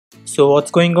So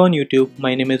what's going on YouTube?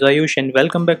 My name is Ayush and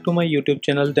welcome back to my YouTube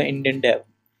channel The Indian Dev.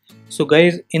 So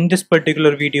guys, in this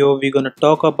particular video we're gonna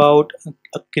talk about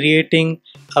creating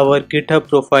our GitHub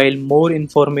profile more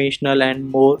informational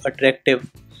and more attractive.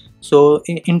 So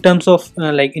in terms of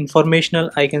like informational,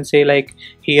 I can say like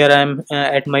here I'm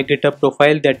at my GitHub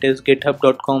profile, that is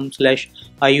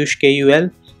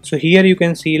github.com/ayushkul. So here you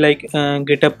can see like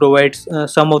GitHub provides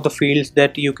some of the fields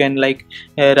that you can like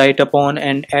write upon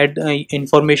and add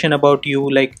information about you.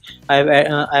 Like I've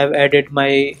added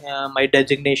my my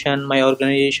designation, my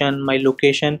organization, my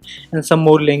location, and some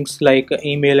more links like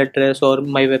email address or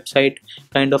my website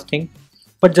kind of thing.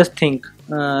 But just think,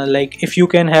 like if you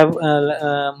can have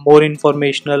more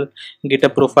informational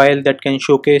GitHub profile that can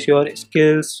showcase your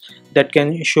skills, that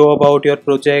can show about your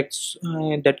projects,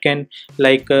 that can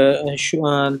like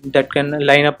that can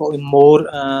line up more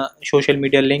social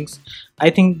media links,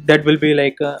 I think that will be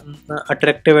like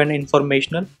attractive and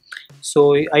informational.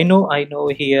 So I know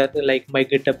here like my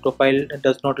GitHub profile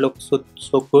does not look so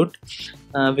good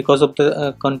because of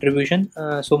the contribution.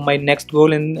 So my next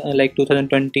goal in like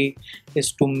 2020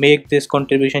 is to make this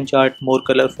contribution chart more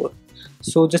colorful.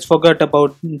 So just forget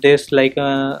about this, like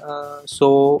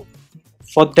so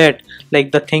for that,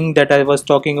 like the thing that I was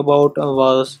talking about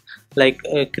was like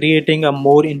creating a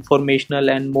more informational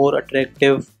and more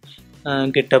attractive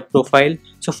GitHub profile.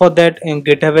 So for that,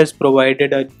 GitHub has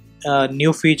provided a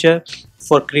new feature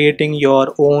for creating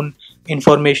your own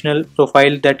informational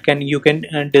profile that you can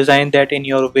design that in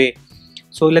your way.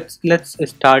 So let's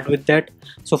start with that.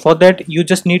 So for that you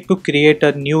just need to create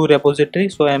a new repository.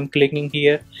 So I am clicking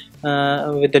here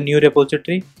with the new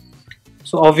repository.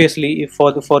 So obviously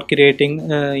for creating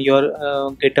your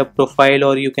GitHub profile,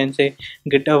 or you can say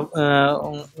GitHub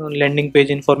landing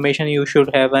page information, you should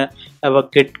have a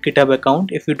GitHub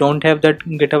account. If you don't have that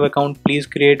GitHub account, please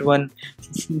create one,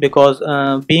 because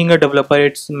being a developer,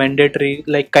 it's mandatory,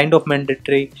 like kind of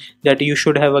mandatory, that you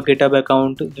should have a GitHub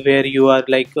account where you are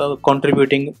like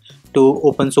contributing to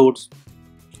open source.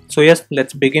 So yes,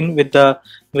 let's begin with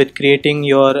creating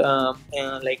your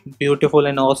like beautiful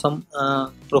and awesome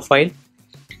profile.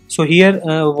 So here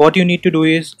what you need to do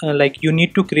is like you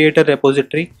need to create a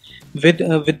repository with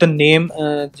the name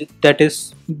that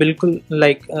is bilkul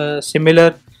like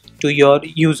similar to your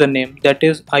username, that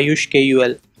is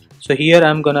ayushkul. So here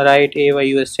I'm gonna write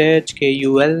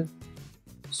ayushkul.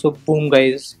 So boom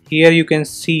guys, here you can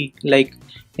see like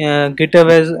GitHub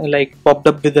has like popped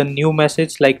up with a new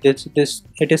message like this.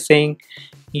 It is saying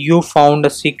you found a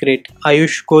secret.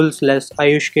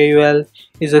 Ayushkul/ayushkul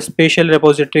is a special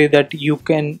repository that you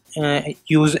can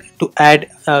use to add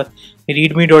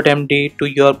readme.md to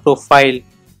your profile.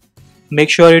 Make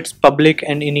sure it's public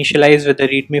and initialize with the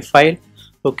readme file.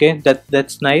 Okay,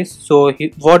 that's nice. So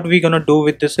what we're gonna do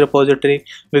with this repository,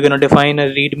 we're gonna define a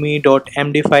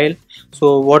readme.md file.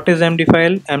 So what is md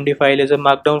file? Md file is a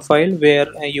markdown file where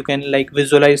you can like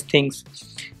visualize things.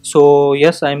 So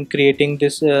yes, I'm creating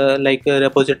this like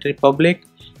repository public,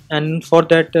 and for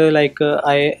that I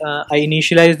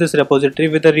initialize this repository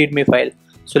with a readme file.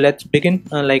 So let's begin.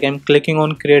 Like I'm clicking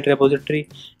on create repository,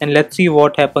 and let's see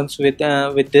what happens with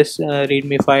this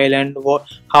readme file, and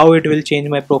how it will change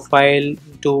my profile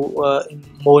to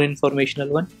more informational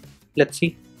one. Let's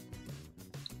see.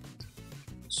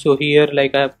 So here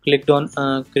like I have clicked on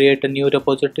create a new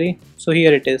repository. So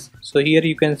here it is. So here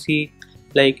you can see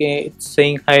like it's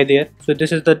saying hi there. So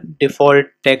this is the default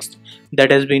text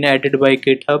that has been added by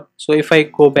GitHub. So if I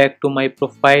go back to my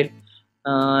profile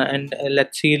and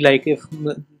let's see like if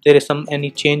there is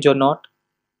any change or not.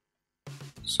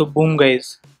 So boom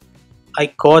guys, I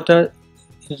got a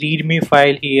readme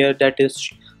file here, that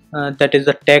is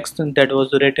the text that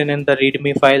was written in the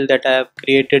readme file that I have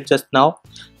created just now.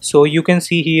 So you can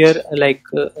see here like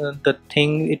the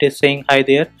thing, it is saying hi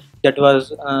there. That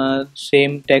was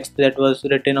same text that was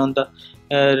written on the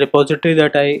repository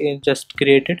that I just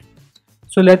created.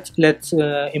 So let's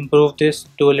improve this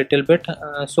to a little bit.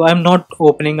 So I'm not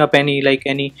opening up any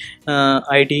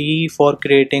IDE for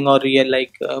creating or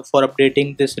for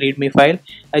updating this readme file.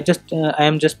 I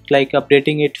am just like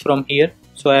updating it from here.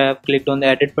 So I have clicked on the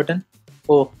edit button.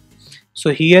 Oh, so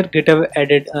here GitHub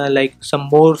added like some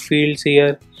more fields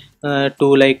here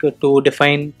to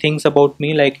define things about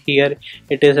me. Like here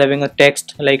it is having a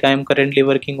text like I am currently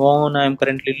working on, I am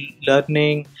currently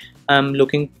learning, I am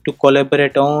looking to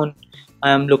collaborate on, I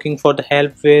am looking for the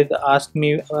help with, ask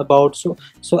me about. So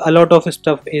a lot of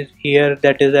stuff is here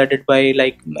that is added by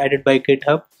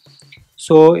GitHub.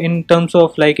 So in terms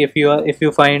of like if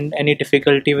you find any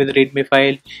difficulty with readme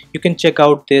file, you can check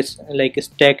out this like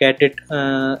stack edit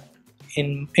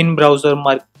in browser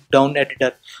markdown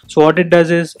editor. So what it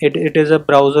does is it is a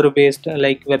browser based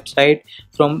like website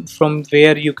from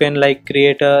where you can like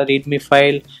create a readme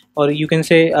file, or you can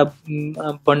say a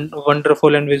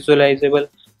wonderful and visualizable.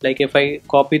 Like if I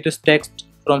copy this text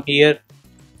from here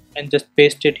and just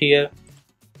paste it here,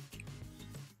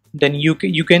 then you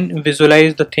can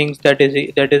visualize the things that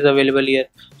is available here.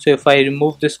 So if I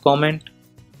remove this comment,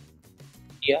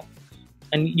 yeah,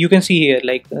 and you can see here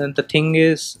like the thing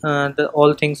is the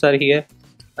all things are here.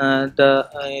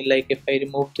 Like if I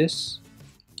remove this,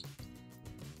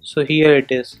 so here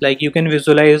it is, like you can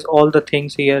visualize all the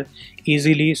things here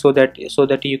easily, so that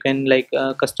you can like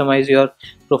customize your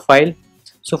profile.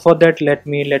 So for that, let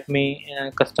me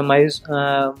customize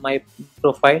my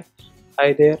profile.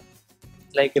 Hi there,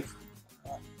 like if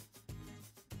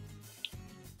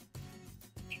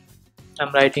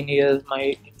I'm writing here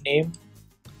my name.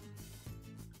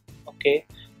 Okay,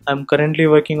 I'm currently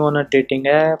working on a dating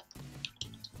app.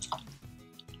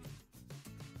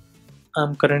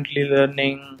 I'm currently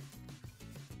learning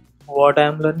what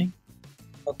I'm learning.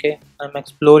 Okay, I'm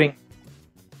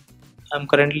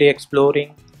currently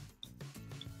exploring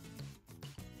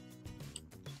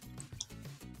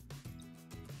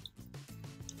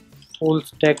full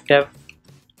stack dev.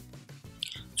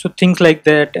 So things like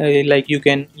that, like you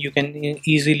can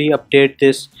easily update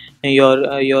this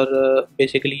your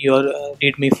basically your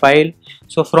readme file.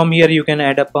 So from here you can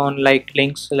add upon like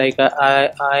links, like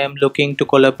I am looking to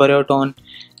collaborate on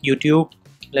YouTube.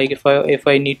 Like if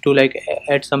I need to like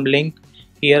add some link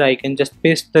here, I can just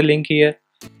paste the link here.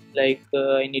 Like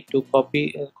I need to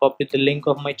copy the link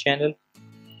of my channel.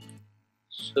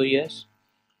 So yes,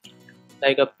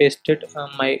 like I pasted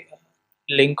my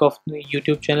link of the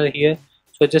YouTube channel here.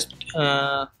 So just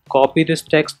copy this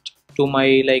text to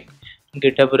my like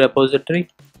GitHub repository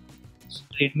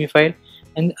readme file,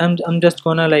 and I'm just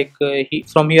gonna like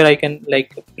from here I can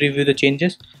like preview the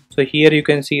changes. So here you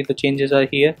can see the changes are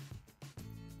here,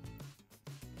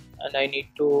 and I need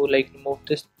to like remove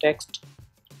this text.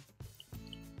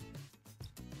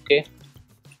 Okay,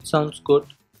 sounds good.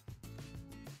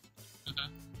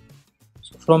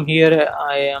 So from here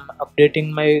I am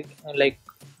updating my like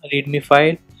readme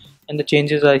file, and the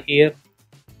changes are here.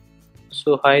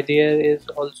 So hi there is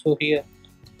also here.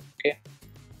 Okay,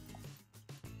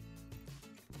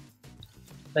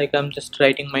 like I'm just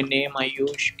writing my name,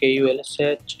 Ayush,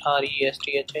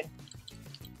 KULSHRESTHN.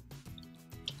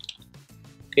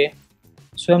 Okay,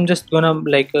 so I'm just gonna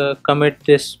like commit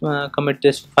this file,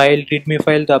 readme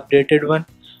file, the updated one,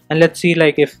 and let's see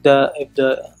like if the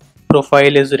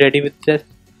profile is ready with this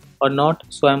or not.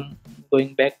 So I'm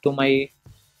going back to my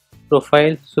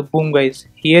profile. So boom guys,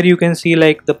 here you can see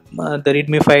like the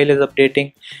readme file is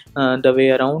updating the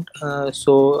way around.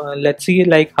 Let's see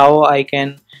like how I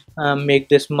can make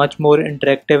this much more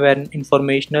interactive and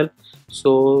informational.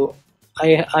 So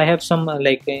I have some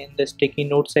like in the sticky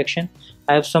note section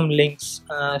I have some links.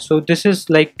 So this is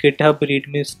like GitHub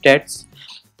readme stats.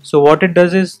 So what it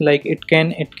does is like it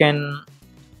can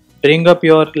bring up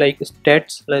your like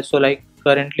stats. So like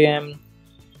currently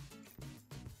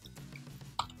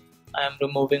I'm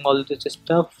removing all this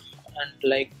stuff, and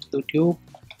like YouTube,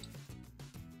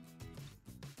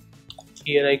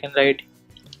 here I can write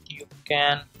you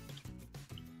can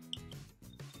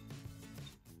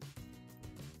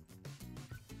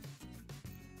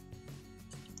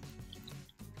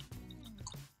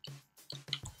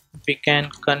we can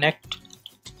connect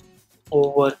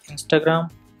over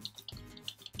Instagram,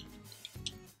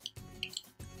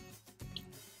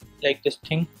 like this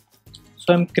thing.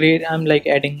 So I'm like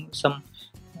adding some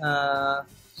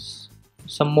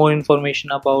more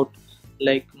information about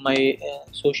like my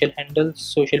social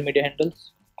media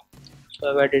handles. So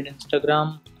I've added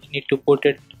Instagram. I need to put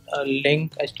it a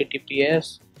link,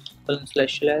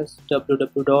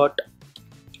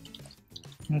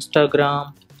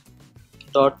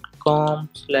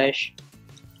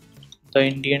 https://www.instagram.com/the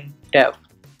Indian tab.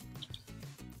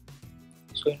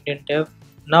 So Indian tab.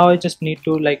 Now I just need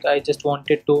to like I just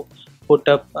wanted to put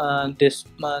up this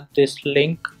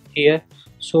link here.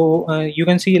 So you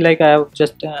can see like I have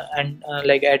just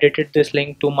like edited this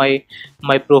link to my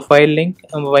profile link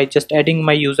by just adding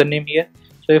my username here.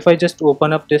 So if I just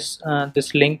open up this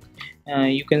link,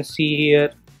 you can see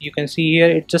here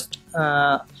it just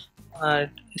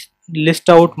list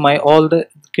out my all the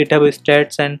GitHub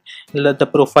stats and the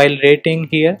profile rating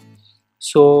here.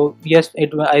 So yes,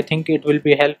 I think it will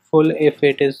be helpful if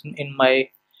it is in my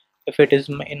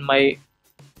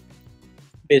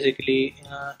basically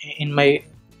in my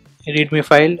readme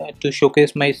file to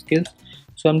showcase my skills.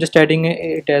 So I'm just adding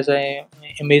it as a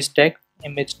image tag.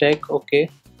 Okay,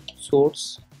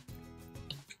 source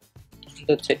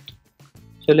That's it.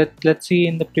 So let's see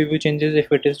in the preview changes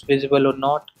if it is visible or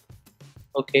not.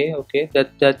 Okay,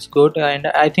 that's good, and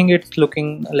I think it's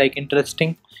looking like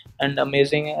interesting and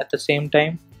amazing at the same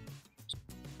time.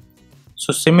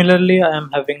 So similarly, I am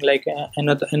having like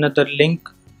another link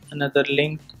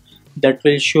that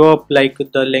will show up like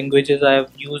the languages I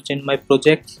have used in my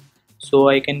projects. So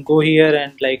I can go here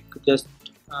and like just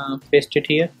paste it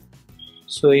here.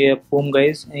 So yeah, boom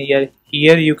guys,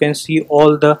 here you can see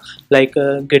all the like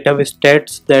GitHub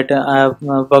stats that I have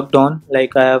worked on.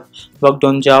 Like I have worked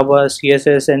on Java,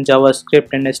 CSS and JavaScript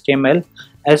and HTML.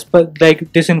 As per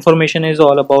like this information is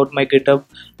all about my GitHub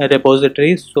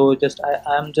repository. So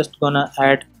I'm just gonna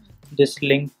add this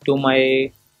link to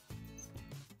my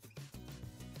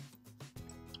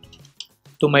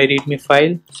readme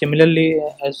file, similarly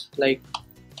as like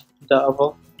the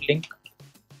above link.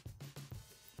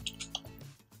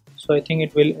 So I think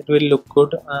it will look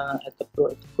good at the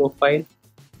profile.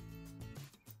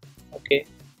 Okay,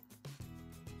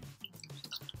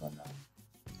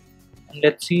 and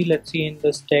let's see in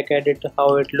the stack edit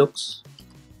how it looks.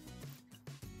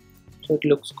 So it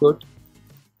looks good.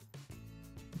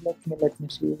 Let me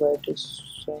see why it is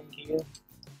showing here.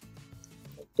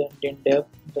 Then in dev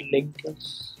the link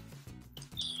is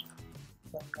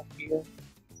showing up here.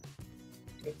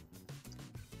 Okay,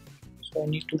 so I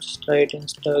need to just write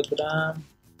Instagram.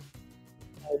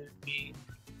 I will be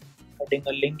adding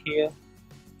a link here.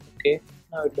 Okay,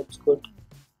 now it looks good.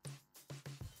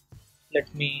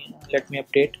 Let me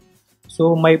update.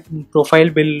 So my profile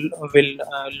will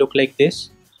look like this.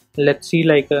 Let's see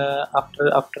like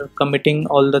after committing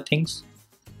all the things.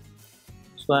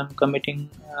 So I'm committing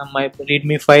my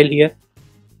readme file here.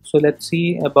 So let's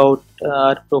see about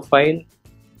our profile.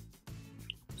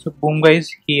 So boom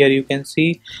guys, here you can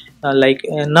see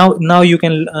now you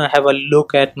can have a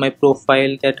look at my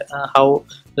profile, that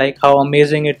how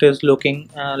amazing it is looking.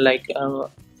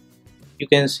 You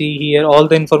can see here all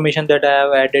the information that I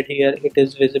have added here. It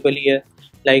is visible here.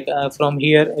 From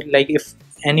here, like if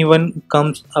anyone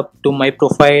comes up to my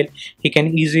profile, he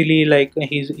can easily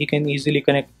he can easily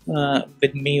connect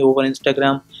with me over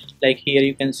Instagram. Like here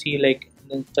you can see like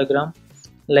Instagram.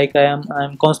 Like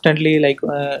I'm constantly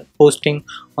posting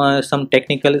some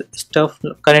technical stuff.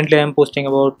 Currently I'm posting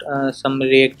about some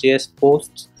ReactJS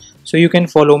posts, so you can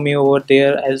follow me over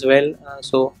there as well.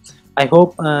 So I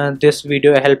hope this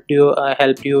video helped you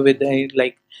with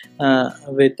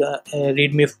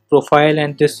readme profile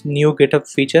and this new GitHub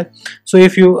feature. So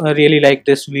if you really like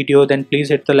this video, then please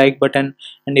hit the like button,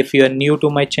 and if you are new to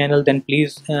my channel, then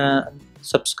please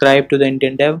subscribe to the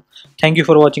Indian Dev. Thank you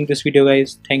for watching this video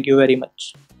guys. Thank you very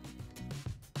much.